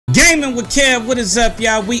Gaming with Kev, what is up,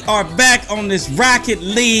 y'all? We are back on this Rocket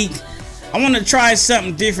League. I want to try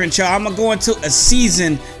something different, y'all. I'm gonna go into a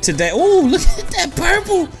season today. Ooh, look at that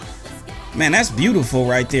purple. Man, that's beautiful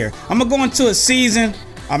right there. I'm gonna go into a season.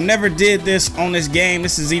 I've never did this on this game.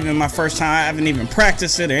 This is even my first time. I haven't even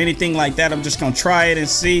practiced it or anything like that. I'm just gonna try it and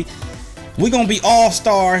see. We're gonna be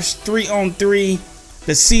all-stars, 3-on-3.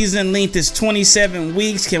 The season length is 27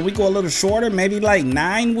 weeks. Can we go a little shorter? Maybe like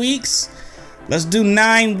 9 weeks? Let's do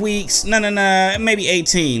 9 weeks. No, maybe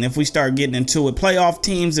 18 if we start getting into it. Playoff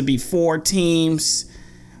teams would be 4 teams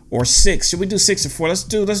or 6. Should we do 6 or 4? Let's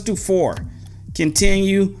do 4.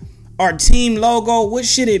 Continue. Our team logo, what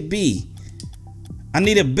should it be? I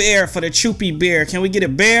need a bear for the Choopy bear. Can we get a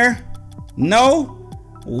bear? No?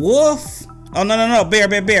 Wolf? Oh, no.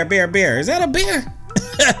 Bear. Is that a bear?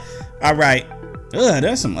 All right. Ugh,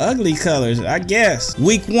 there's some ugly colors, I guess.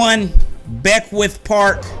 Week 1, Beckwith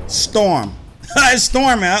Park, Storm. It's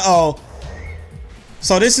storming, uh-oh.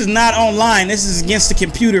 So this is not online. This is against the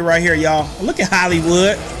computer right here, y'all. Look at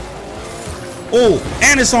Hollywood. Oh,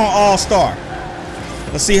 and it's on All-Star.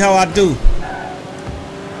 Let's see how I do.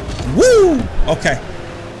 Woo! Okay.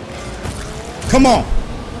 Come on.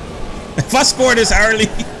 If I score this early,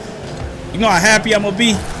 you know how happy I'm gonna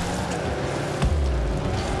be.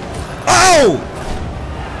 Oh!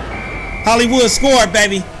 Hollywood scored,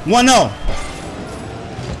 baby. 1-0.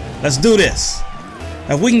 Let's do this.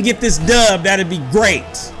 If we can get this dub, that'd be great.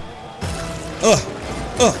 Oh.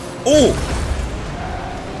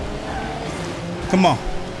 Come on.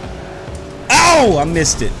 Oh, I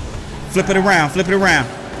missed it. Flip it around.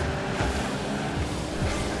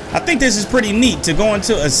 I think this is pretty neat to go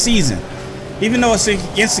into a season. Even though it's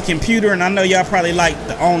against the computer, and I know y'all probably like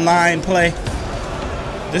the online play,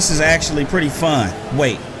 this is actually pretty fun.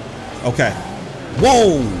 Wait. Okay.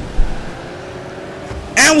 Whoa.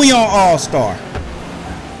 And we on All-Star.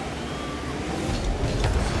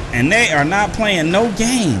 And they are not playing no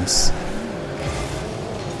games.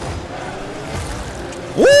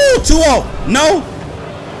 Woo! 2-0. No.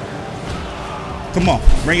 Come on.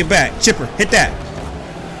 Bring it back. Chipper. Hit that.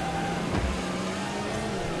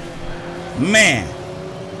 Man.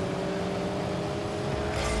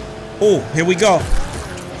 Oh, here we go.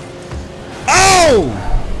 Oh!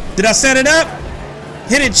 Did I set it up?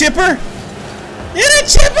 Hit it, Chipper. Hit it,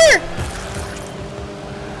 Chipper.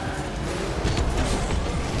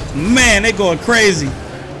 Man, they going crazy.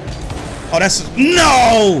 Oh, that's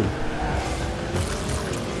no.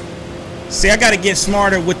 See, I got to get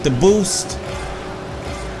smarter with the boost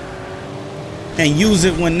and use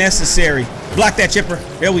it when necessary. Block that, Chipper.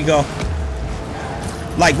 There we go.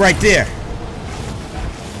 Like right there.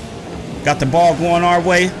 Got the ball going our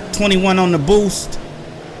way. 21 on the boost.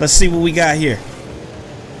 Let's see what we got here.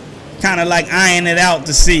 Kind of like eyeing it out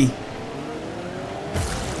to see.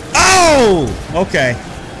 Oh, okay.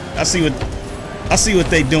 I see what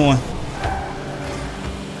they doing.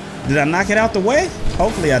 Did I knock it out the way?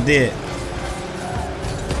 Hopefully I did.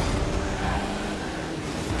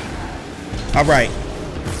 All right.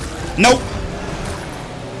 Nope.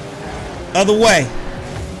 Other way.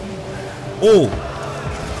 Oh.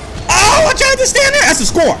 Oh, I tried to stand there. That's the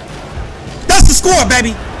score. That's the score,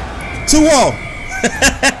 baby. 2-0.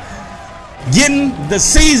 Getting the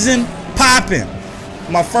season popping.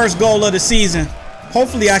 My first goal of the season.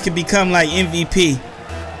 Hopefully I can become like MVP.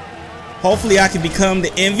 Hopefully I can become the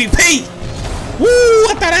MVP. Woo!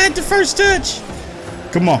 I thought I had the first touch.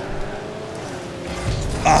 Come on.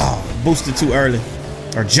 Oh, boosted too early.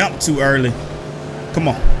 Or jumped too early. Come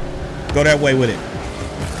on. Go that way with it.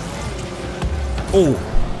 Oh,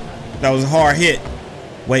 that was a hard hit.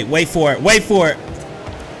 Wait for it. Wait for it.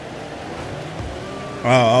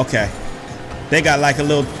 Oh, okay. They got like a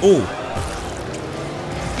little, ooh.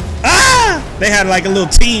 Ah! They had like a little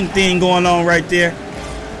team thing going on right there.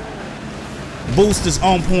 Boost is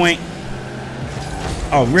on point.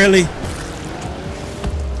 Oh, really?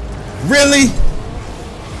 Really?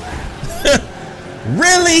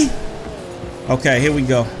 Really? Okay, here we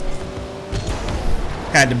go.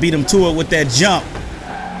 Had to beat him to it with that jump.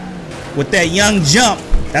 With that young jump.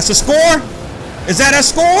 That's a score? Is that a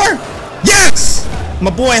score? Yes! My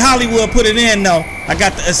boy Hollywood put it in though. I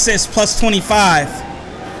got the assist plus 25.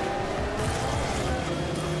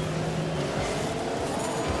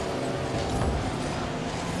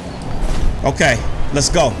 Okay, let's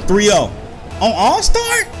go. 3-0. On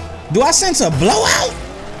All-Star? Do I sense a blowout?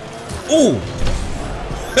 Ooh.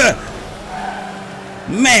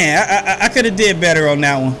 Man, I could have did better on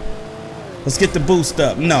that one. Let's get the boost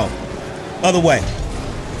up. No. Other way.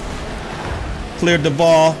 Cleared the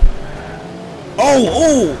ball.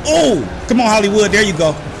 Oh. Come on, Hollywood. There you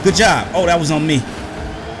go. Good job. Oh, that was on me.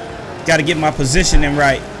 Got to get my positioning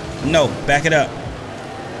right. No, back it up.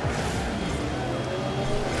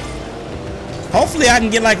 Hopefully I can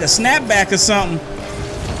get like a snapback or something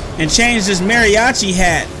and change this mariachi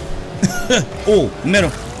hat. Oh, middle.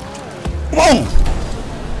 Boom.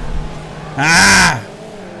 Ah.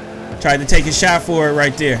 Tried to take a shot for it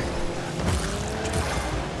right there.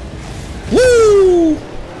 Woo.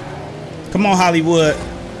 Come on, Hollywood.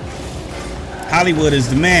 Hollywood is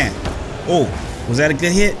the man. Oh, was that a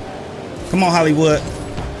good hit? Come on, Hollywood.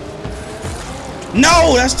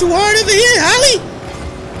 No, that's too hard of a hit, Holly.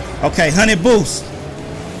 Okay, 100 boost.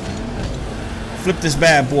 Flip this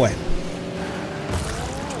bad boy.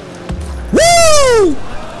 Woo!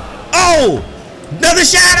 Oh, another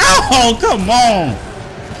shot. Oh, come on.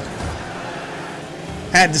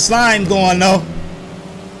 Had the slime going though.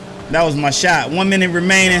 That was my shot. 1 minute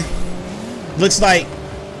remaining. Looks like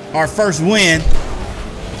our first win.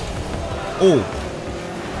 Oh.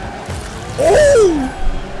 Oh.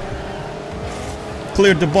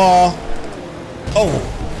 Cleared the ball. Oh.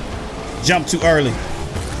 Jumped too early.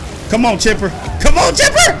 Come on, Chipper. Come on,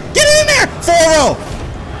 Chipper. Get in there. 4-0.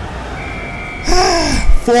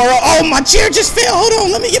 4-0. Oh, my chair just fell. Hold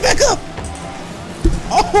on. Let me get back up.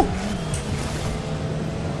 Oh.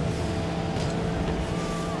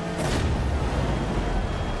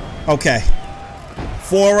 Okay.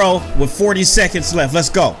 4-0 with 40 seconds left. Let's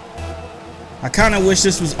go. I kind of wish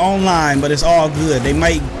this was online, but it's all good. They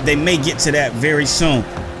may get to that very soon.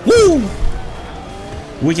 Woo!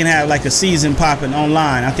 We can have like a season popping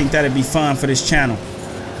online. I think that'd be fun for this channel.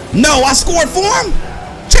 No, I scored for him.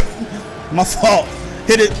 My fault.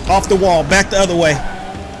 Hit it off the wall. Back the other way.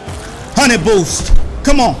 100 boost.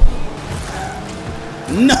 Come on.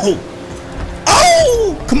 No.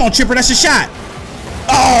 Oh! Come on, Chipper. That's a shot.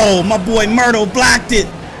 Oh, my boy Myrtle blocked it.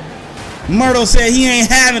 Myrtle said he ain't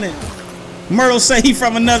having it. Myrtle said he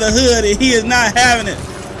from another hood and he is not having it.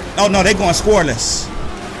 Oh, no, they're going scoreless.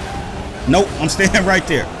 Nope, I'm staying right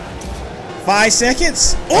there. 5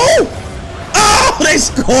 seconds. Oh! Oh, they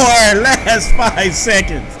scored last 5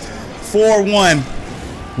 seconds. 4-1.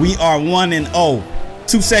 We are 1-0.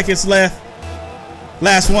 2 seconds left.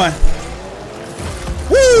 Last one.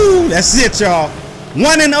 Woo! That's it, y'all.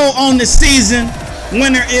 1-0 on the season.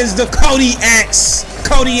 Winner is the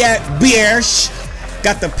Kodiak Bears.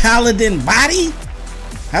 Got the Paladin body.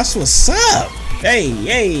 That's what's up. Hey,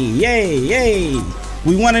 hey, hey, hey.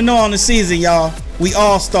 We 1-0 on the season, y'all. We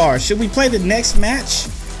all-stars. Should we play the next match?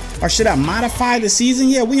 Or should I modify the season?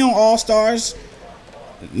 Yeah, we on all-stars.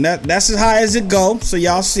 That's as high as it go. So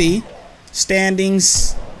y'all see.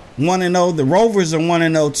 Standings 1-0. The Rovers are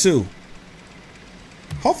 1-0 too.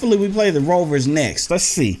 Hopefully we play the Rovers next. Let's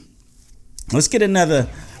see. Let's get another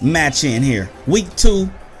match in here. Week 2,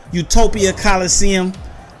 Utopia Coliseum.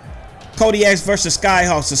 Kodiaks versus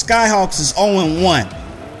Skyhawks. The Skyhawks is 0-1.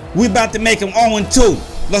 We about to make them 0-2.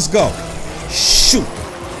 Let's go. Shoot.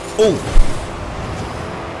 Oh.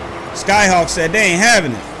 Skyhawks said they ain't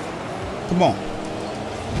having it. Come on.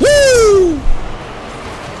 Woo!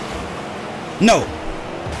 No.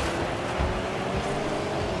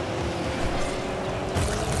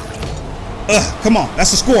 Come on.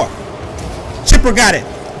 That's a score. Chipper got it.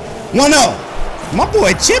 1-0. My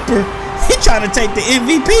boy Chipper, he trying to take the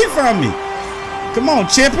MVP from me. Come on,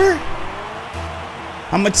 Chipper.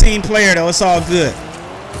 I'm a team player, though. It's all good.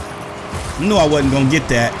 I knew I wasn't going to get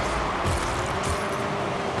that.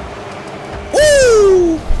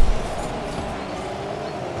 Woo!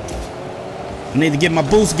 I need to get my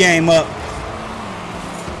boost game up.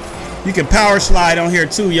 You can power slide on here,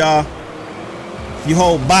 too, y'all. You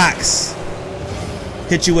hold box.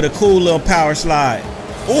 Hit you with a cool little power slide.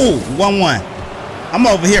 Ooh, 1-1. I'm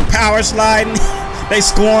over here power sliding. They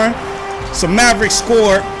scoring. So Maverick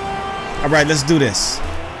scored. All right, let's do this.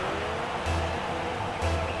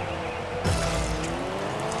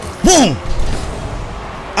 Boom.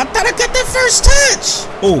 I thought I got that first touch.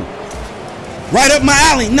 Ooh. Right up my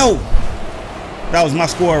alley. No. That was my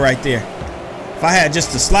score right there. If I had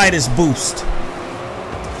just the slightest boost.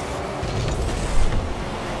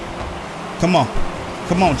 Come on.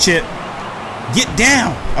 Come on, Chip. Get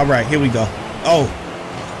down. All right, here we go. Oh.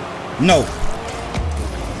 No.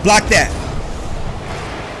 Block that.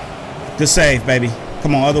 Good save, baby.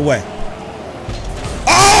 Come on, other way.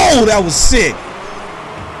 Oh, that was sick.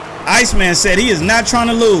 Iceman said he is not trying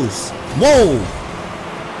to lose. Whoa.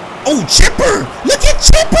 Oh, Chipper. Look at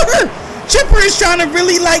Chipper. Chipper is trying to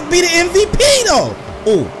really, like, be the MVP, though.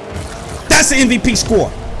 Oh. That's the MVP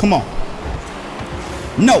score. Come on.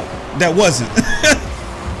 No, that wasn't.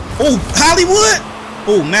 Oh, Hollywood.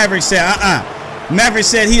 Oh, Maverick said, Maverick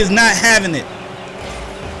said he is not having it.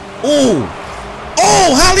 Oh.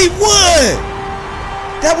 Oh, Hollywood!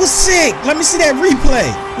 That was sick. Let me see that replay.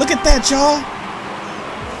 Look at that, y'all.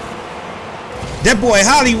 That boy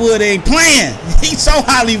Hollywood ain't playing. He's so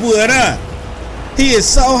Hollywood, huh? He is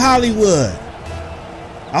so Hollywood.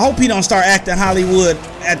 I hope he don't start acting Hollywood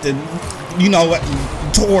at the, you know,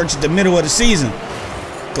 towards the middle of the season.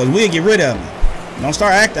 Because we'll get rid of him. Don't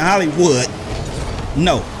start acting Hollywood.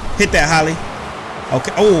 No. Hit that, Holly.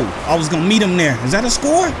 Okay. Oh, I was going to meet him there. Is that a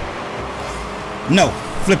score? No.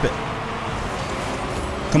 Flip it.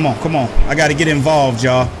 Come on, come on. I got to get involved,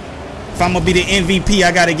 y'all. If I'm going to be the MVP,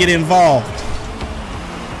 I got to get involved.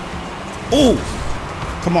 Oh.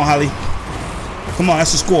 Come on, Holly. Come on,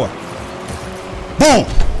 that's the score. Boom.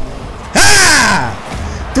 Ah!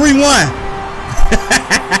 3-1.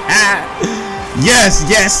 Yes,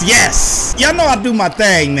 yes, yes. Y'all know I do my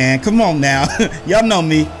thing, man. Come on now. Y'all know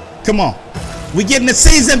me. Come on. We getting the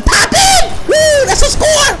season popping. Woo, that's a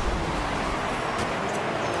score.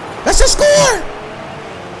 That's a score.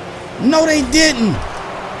 No, they didn't.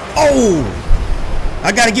 Oh.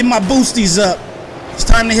 I got to get my boosties up. It's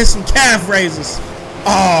time to hit some calf raises.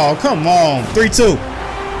 Oh, come on. 3-2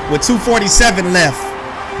 with 2:47 left.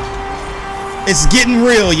 It's getting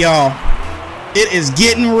real, y'all. It is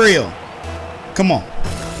getting real. Come on.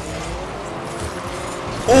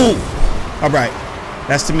 Oh. All right.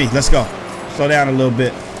 That's to me. Let's go. Slow down a little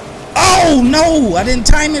bit. Oh, no. I didn't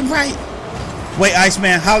time it right. Wait,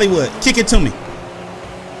 Iceman. Hollywood. Kick it to me.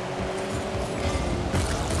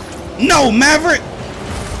 No, Maverick.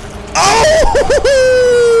 Oh.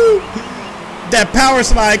 That power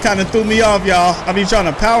slide kind of threw me off, y'all. I be trying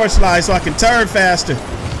to power slide so I can turn faster.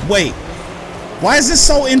 Wait. Why is this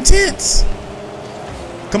so intense?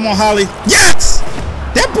 Come on, Holly. Yes!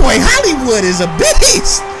 That boy Hollywood is a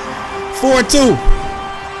beast. 4-2.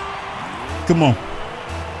 Come on.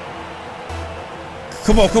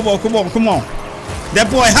 Come on, come on, come on, come on. That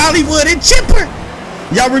boy Hollywood and Chipper.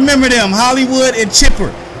 Y'all remember them, Hollywood and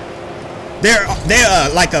Chipper. They're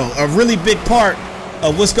like a really big part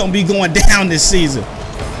of what's going to be going down this season.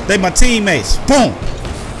 They my teammates. Boom.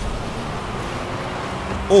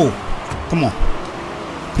 Oh, come on.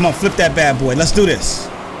 Come on, flip that bad boy. Let's do this.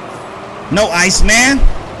 No, Iceman.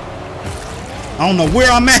 I don't know where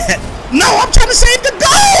I'm at. No, I'm trying to save the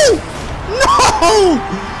goal. No.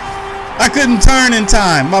 I couldn't turn in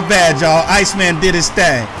time. My bad, y'all. Iceman did his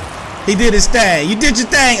thing. He did his thing. You did your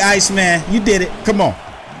thing, Iceman. You did it. Come on.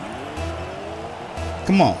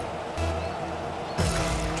 Come on.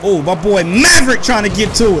 Oh, my boy Maverick trying to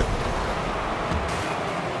get to it.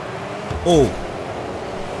 Oh.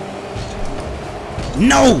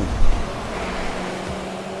 No.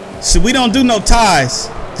 So we don't do no ties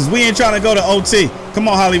because we ain't trying to go to OT. Come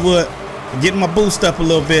on, Hollywood. I'm getting my boost up a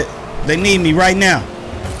little bit. They need me right now.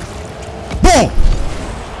 Boom.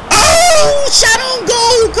 Oh, shot on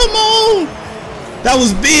goal. Come on. That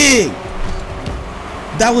was big.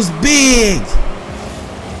 That was big.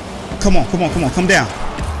 Come on, come on, come on. Come down.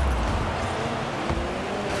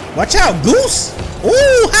 Watch out, Goose.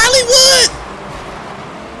 Ooh, Hollywood.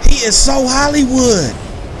 He is so Hollywood.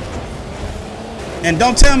 And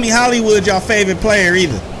don't tell me Hollywood y'all favorite player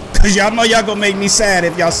either. Because y'all know y'all gonna make me sad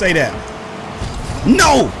if y'all say that.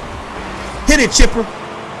 No. Hit it, Chipper.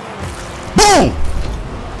 Boom.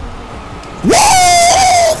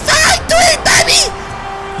 Woo! 5-3, baby.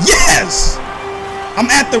 Yes. I'm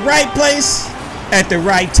at the right place at the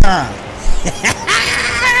right time.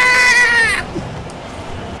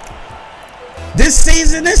 This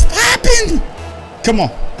season is popping. Come on.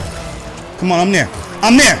 Come on, I'm there.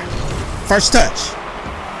 I'm there. First touch.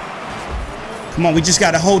 Come on, we just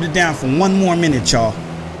got to hold it down for one more minute, y'all.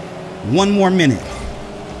 One more minute.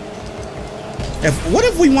 What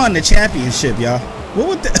if we won the championship, y'all? What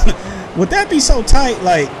would that be so tight?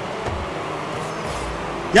 Like,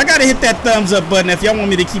 y'all got to hit that thumbs up button if y'all want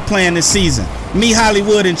me to keep playing this season. Me,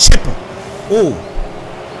 Hollywood, and Chipper. Ooh.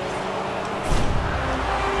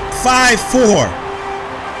 5-4.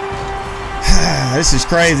 This is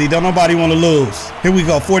crazy. Don't nobody want to lose. Here we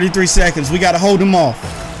go. 43 seconds. We got to hold them off.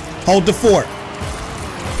 Hold the fort.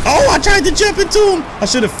 Oh, I tried to jump into him. I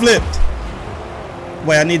should have flipped.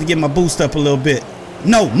 Wait, I need to get my boost up a little bit.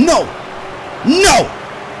 No, no, no.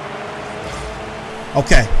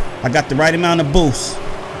 Okay. I got the right amount of boost.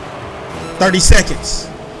 30 seconds.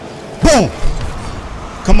 Boom.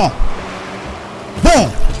 Come on.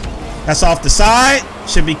 Boom. That's off the side.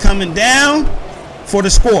 Should be coming down for the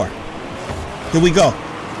score. Here we go.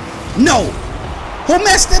 No. Who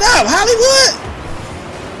messed it up? Hollywood?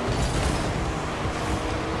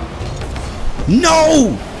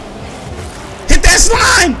 No. Hit that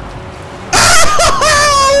slime.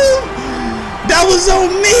 Oh, that was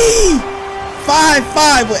on me.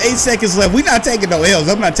 5-5 with 8 seconds left. We're not taking no L's.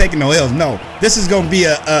 I'm not taking no L's. No. This is going to be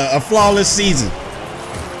a flawless season.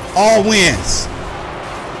 All wins.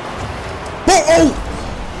 Oh!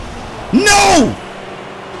 No!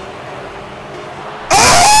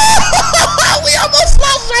 Oh! We almost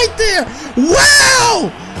lost right there.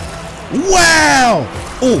 Wow! Wow!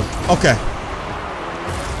 Oh, okay.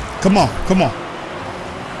 Come on, come on.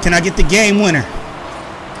 Can I get the game winner?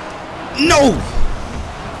 No!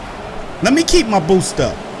 Let me keep my boost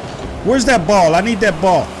up. Where's that ball? I need that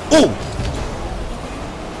ball. Oh!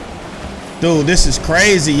 Dude, this is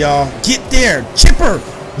crazy, y'all. Get there. Chipper,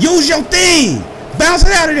 use your thing. Bounce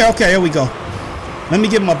it out of there. Okay, here we go. Let me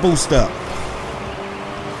get my boost up.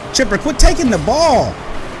 Chipper, quit taking the ball.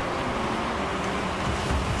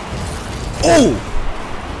 Oh!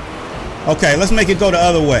 Okay, let's make it go the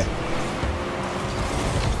other way.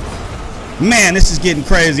 Man, this is getting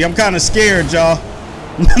crazy. I'm kind of scared, y'all.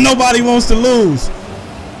 Nobody wants to lose.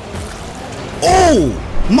 Oh,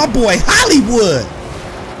 my boy Hollywood.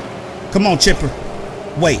 Come on, Chipper.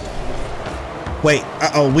 Wait. Wait.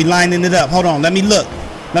 Uh-oh, we lining it up. Hold on. Let me look.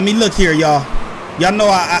 Let me look here, y'all. Y'all know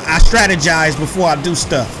I strategize before I do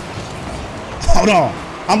stuff. Hold on.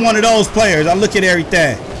 I'm one of those players. I look at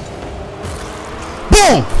everything.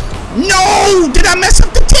 Boom. No. Did I mess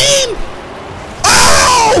up the team?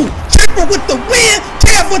 Oh! Chipper with the win.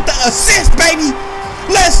 Kev with the assist, baby.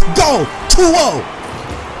 Let's go. 2-0.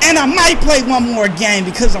 And I might play one more game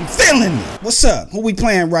because I'm feeling it. What's up? Who we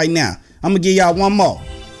playing right now? I'm going to give y'all one more.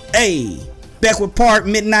 Hey, Beckwood Park,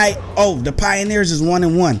 Midnight. Oh, the Pioneers is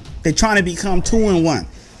 1-1. They're trying to become 2-1.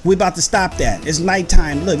 We about to stop that. It's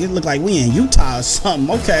nighttime. Look, it look like we in Utah or something.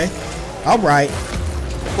 Okay. All right.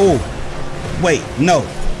 Oh, wait. No.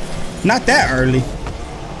 Not that early.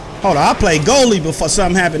 Hold on. I played goalie before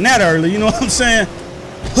something happened that early. You know what I'm saying?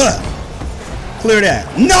 Huh. Clear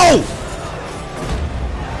that. No!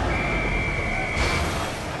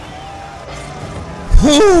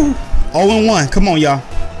 Whoo! 0-1. Come on, y'all.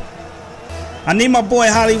 I need my boy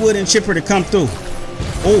Hollywood and Chipper to come through.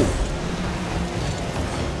 Oh.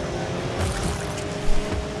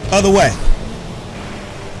 Other way.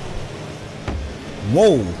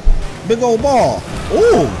 Whoa. Big old ball.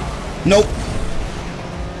 Oh. Nope.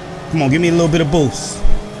 Come on, give me a little bit of boost.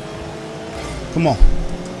 Come on.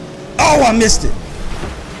 Oh, I missed it.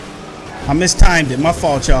 I mistimed it. My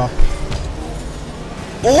fault, y'all.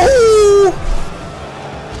 Oh.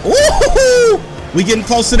 Ooh, we getting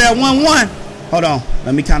close to that 1-1. Hold on.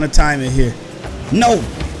 Let me kind of time it here. No.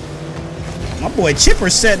 My boy Chipper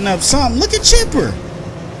setting up something. Look at Chipper.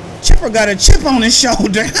 Chipper got a chip on his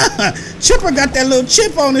shoulder. Chipper got that little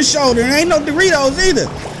chip on his shoulder. And ain't no Doritos either.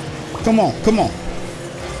 Come on. Come on.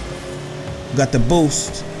 Got the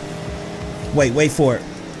boost. Wait for it.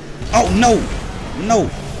 Oh, no. No.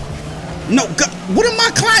 No. What am I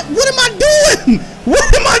doing?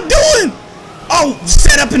 What am I doing? Oh,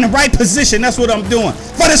 set up in the right position. That's what I'm doing.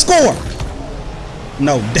 For the score.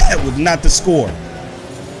 No, that was not the score.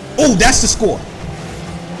 Oh, that's the score.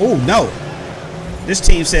 Oh, no. This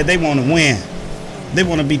team said they want to win. They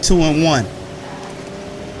want to be 2-1.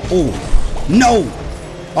 Oh, no.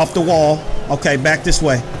 Off the wall. Okay, back this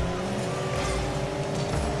way.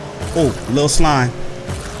 Oh, little slime.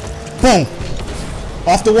 Boom.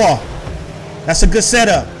 Off the wall. That's a good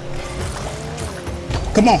setup.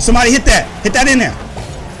 Come on, somebody hit that. Hit that in there.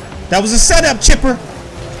 That was a setup, Chipper.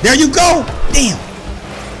 There you go. Damn.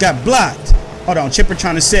 Got blocked. Hold on, Chipper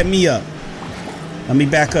trying to set me up. Let me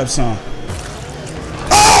back up some.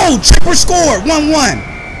 Oh, Chipper scored.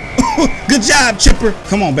 1-1. Good job, Chipper.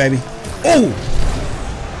 Come on, baby. Oh.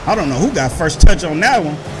 I don't know who got first touch on that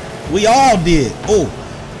one. We all did. Oh.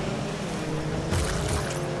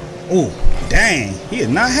 Oh, dang. He is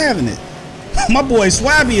not having it. My boy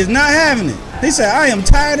Swabby is not having it. He said, I am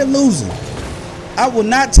tired of losing. I will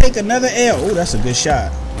not take another L. Oh, that's a good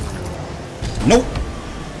shot. Nope.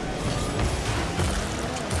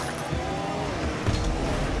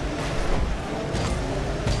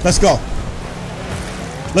 Let's go.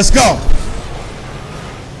 Let's go.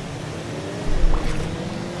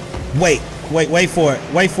 Wait for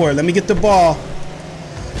it. Wait for it. Let me get the ball.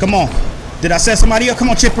 Come on. Did I set somebody up? Come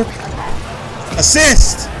on, Chipper.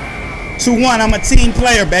 Assist. 2-1. I'm a team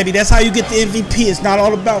player, baby. That's how you get the MVP. It's not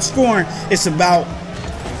all about scoring. It's about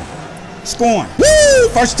scoring. Woo!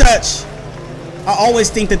 First touch. I always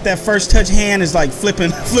think that first touch hand is like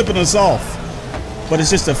flipping us off. But it's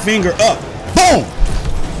just a finger up. Boom!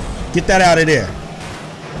 Get that out of there.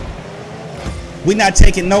 We're not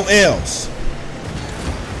taking no L's.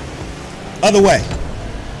 Other way.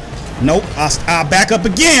 Nope. I'll back up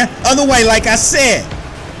again. Other way, like I said.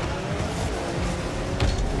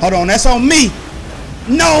 Hold on, that's on me.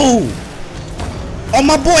 No. On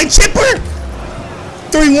my boy Chipper.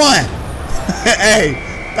 3-1. Hey,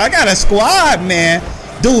 I got a squad, man.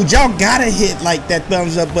 Dude, y'all gotta hit like that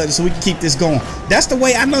thumbs up button so we can keep this going. That's the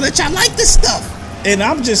way I know that y'all like this stuff. And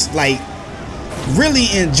I'm just like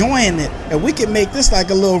really enjoying it. And we can make this like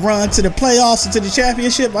a little run to the playoffs and to the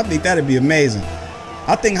championship. I think that'd be amazing.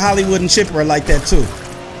 I think Hollywood and Chipper are like that too.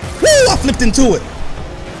 Woo! I flipped into it.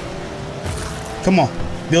 Come on.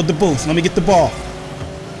 Build the boost. Let me get the ball.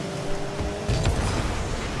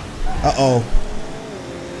 Uh-oh.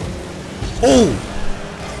 Oh!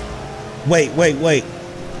 Wait.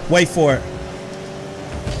 Wait for it.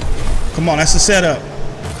 Come on, that's the setup.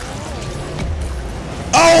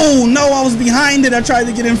 Oh, no, I was behind it. I tried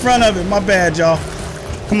to get in front of it. My bad, y'all.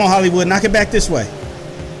 Come on, Hollywood. Knock it back this way.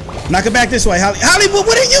 Knock it back this way. Hollywood,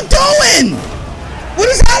 what are you doing? What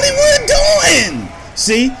is Hollywood doing?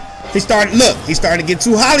 See? He started to get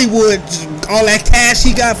too Hollywood. All that cash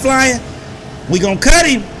he got flying. We gonna cut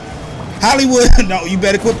him. Hollywood, no, you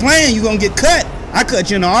better quit playing. You gonna get cut. I cut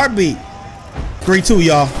you in a heartbeat. 3-2,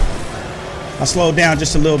 y'all. I slowed down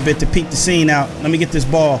just a little bit to peek the scene out. Let me get this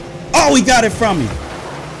ball. Oh, he got it from me.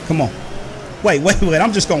 Come on. Wait.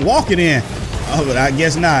 I'm just gonna walk it in. Oh, but I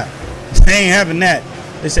guess not. They ain't having that.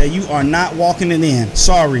 They said you are not walking it in.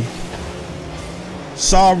 Sorry.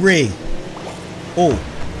 Oh.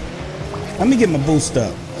 Let me get my boost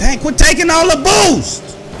up. Dang, quit taking all the boost.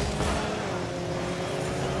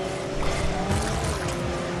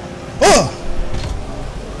 Oh.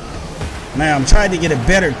 Man, I'm trying to get a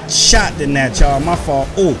better shot than that, y'all. My fault.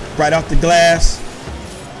 Oh, right off the glass.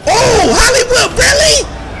 Oh, Hollywood, really?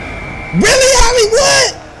 Really,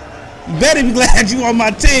 Hollywood? You better be glad you on my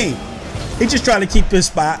team. He just trying to keep his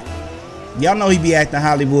spot. Y'all know he be acting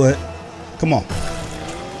Hollywood. Come on.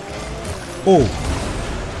 Oh.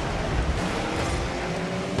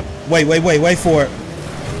 Wait for it.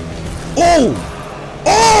 Oh,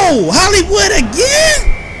 Hollywood again?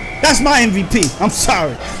 That's my MVP. I'm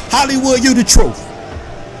sorry. Hollywood, you the truth.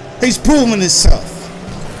 He's proving himself.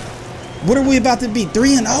 What are we about to be?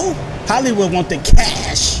 3-0? Hollywood want the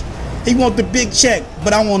cash. He want the big check,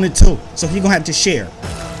 but I want it too. So you're gonna have to share.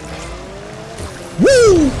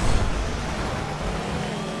 Woo!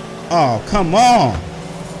 Oh, come on.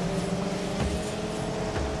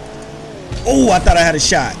 Oh, I thought I had a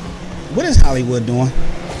shot. What is Hollywood doing?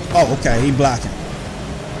 Oh, okay, he blocking.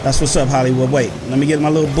 That's what's up, Hollywood. Wait, let me get my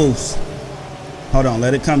little boost. Hold on,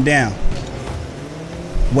 let it come down.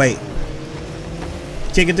 Wait.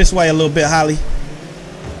 Kick it this way a little bit, Holly.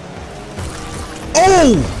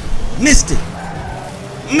 Oh! Missed it.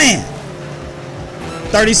 Man.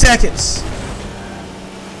 30 seconds.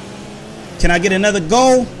 Can I get another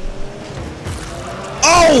goal?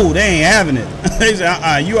 Oh, they ain't having it. They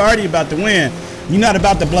said, you already about to win. You're not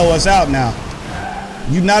about to blow us out now.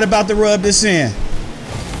 You're not about to rub this in.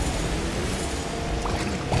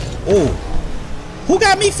 Oh. Who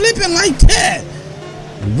got me flipping like that?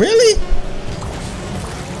 Really?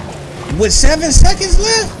 With 7 seconds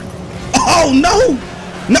left? Oh, no.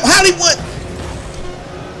 No, Hollywood.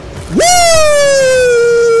 Woo!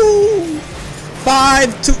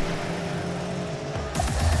 5-2.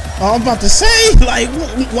 Oh, I'm about to say, like,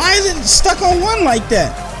 why is it stuck on one like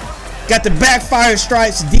that? Got the backfire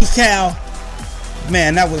stripes, decal.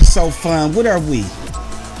 Man, that was so fun. What are we?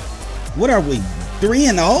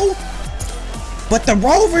 3-0? But the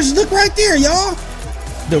Rovers, look right there, y'all.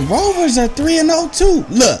 The Rovers are 3-0 too.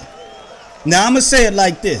 Look. Now, I'm going to say it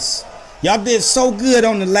like this. Y'all did so good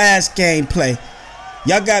on the last gameplay.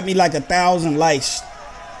 Y'all got me like 1,000 likes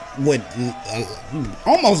with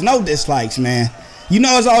almost no dislikes, man. You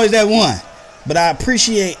know it's always that one. But I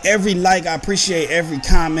appreciate every like. I appreciate every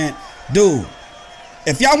comment. Dude,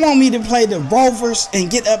 if y'all want me to play the Rovers and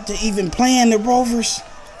get up to even playing the Rovers,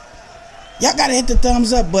 y'all got to hit the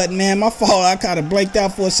thumbs up button, man. My fault. I kind of blanked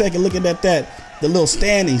out for a second looking at that. The little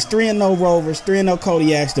standings. 3-0 Rovers, 3-0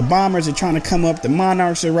 Kodiaks. The Bombers are trying to come up. The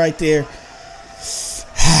Monarchs are right there.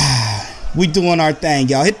 We doing our thing,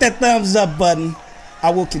 y'all. Hit that thumbs up button. I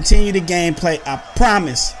will continue the gameplay. I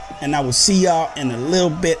promise. And I will see y'all in a little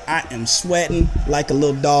bit. I am sweating like a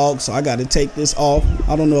little dog, so I got to take this off.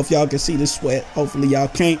 I don't know if y'all can see the sweat. Hopefully y'all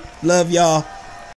can't. Love y'all.